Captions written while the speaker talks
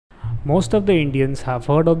Most of the Indians have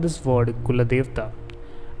heard of this word Kuladevata,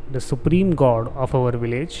 the supreme god of our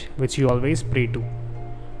village which you always pray to.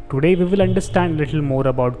 Today we will understand a little more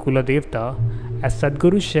about Kuladevata as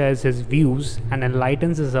Sadhguru shares his views and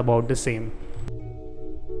enlightens us about the same.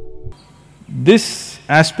 This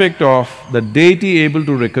aspect of the deity able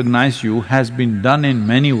to recognize you has been done in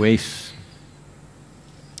many ways.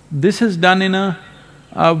 This is done in a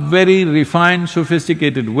very refined,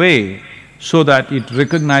 sophisticated way so that it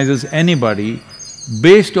recognizes anybody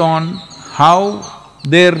based on how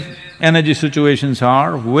their energy situations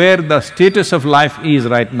are, where the status of life is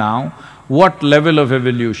right now, what level of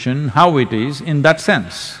evolution, how it is, in that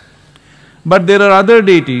sense. But there are other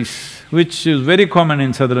deities which is very common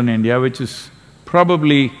in southern India, which is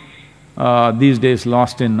probably these days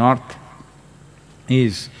lost in north,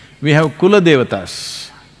 is we have Kuladevatas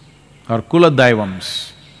or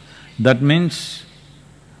Kuladaivams. That means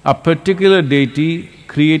a particular deity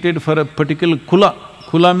created for a particular kula.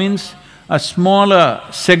 Kula means a smaller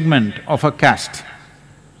segment of a caste.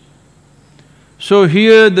 So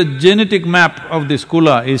here the genetic map of this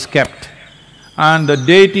kula is kept and the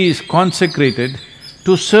deity is consecrated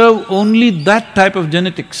to serve only that type of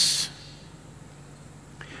genetics.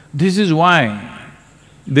 This is why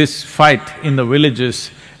this fight in the villages,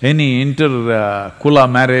 any inter-kula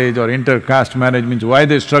marriage or inter-caste marriage means why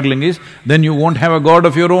they're struggling is, then you won't have a god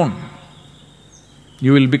of your own.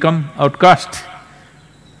 You will become outcast.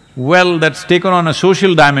 Well, that's taken on a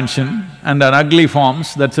social dimension and an ugly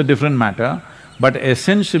forms, that's a different matter. But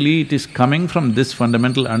essentially it is coming from this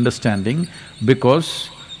fundamental understanding because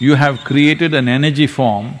you have created an energy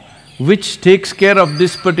form which takes care of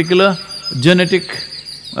this particular genetic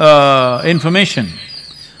information.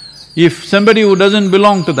 If somebody who doesn't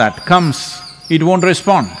belong to that comes, it won't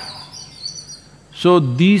respond. So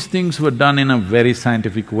these things were done in a very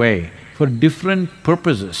scientific way for different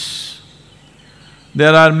purposes.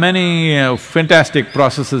 There are many fantastic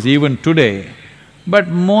processes even today, but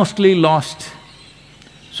mostly lost.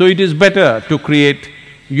 So it is better to create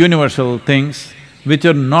universal things which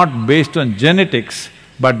are not based on genetics,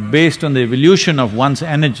 but based on the evolution of one's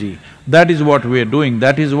energy. That is what we are doing.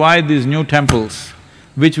 That is why these new temples,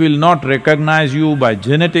 which will not recognize you by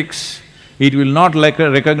genetics, it will not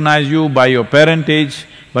recognize you by your parentage,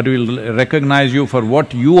 but will recognize you for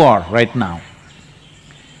what you are right now.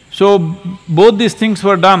 So, both these things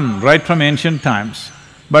were done right from ancient times,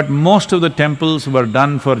 but most of the temples were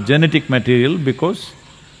done for genetic material because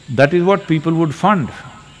that is what people would fund.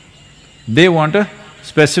 They want a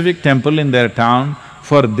specific temple in their town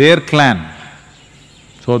for their clan,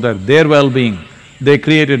 so that their well-being, they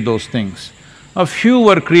created those things. A few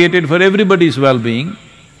were created for everybody's well-being,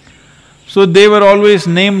 so they were always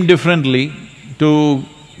named differently to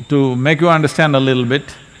make you understand a little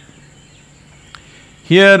bit.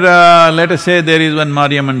 Here, let us say there is one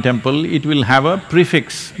Mariamman temple, it will have a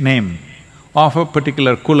prefix name of a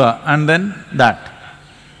particular kula and then that.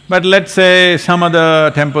 But let's say some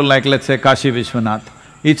other temple like let's say Kashi Vishwanath,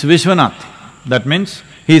 it's Vishwanath. That means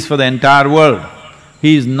he is for the entire world.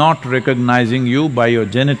 He is not recognizing you by your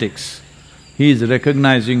genetics. He is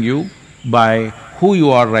recognizing you by who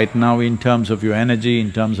you are right now in terms of your energy,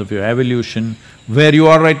 in terms of your evolution, where you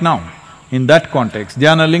are right now. In that context,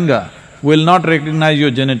 Dhyana Linga will not recognize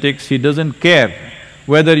your genetics, he doesn't care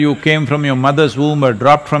whether you came from your mother's womb or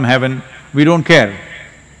dropped from heaven, we don't care.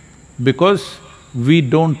 Because we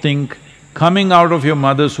don't think coming out of your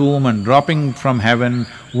mother's womb and dropping from heaven,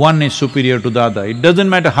 one is superior to the other. It doesn't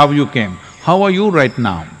matter how you came, how are you right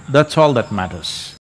now? That's all that matters.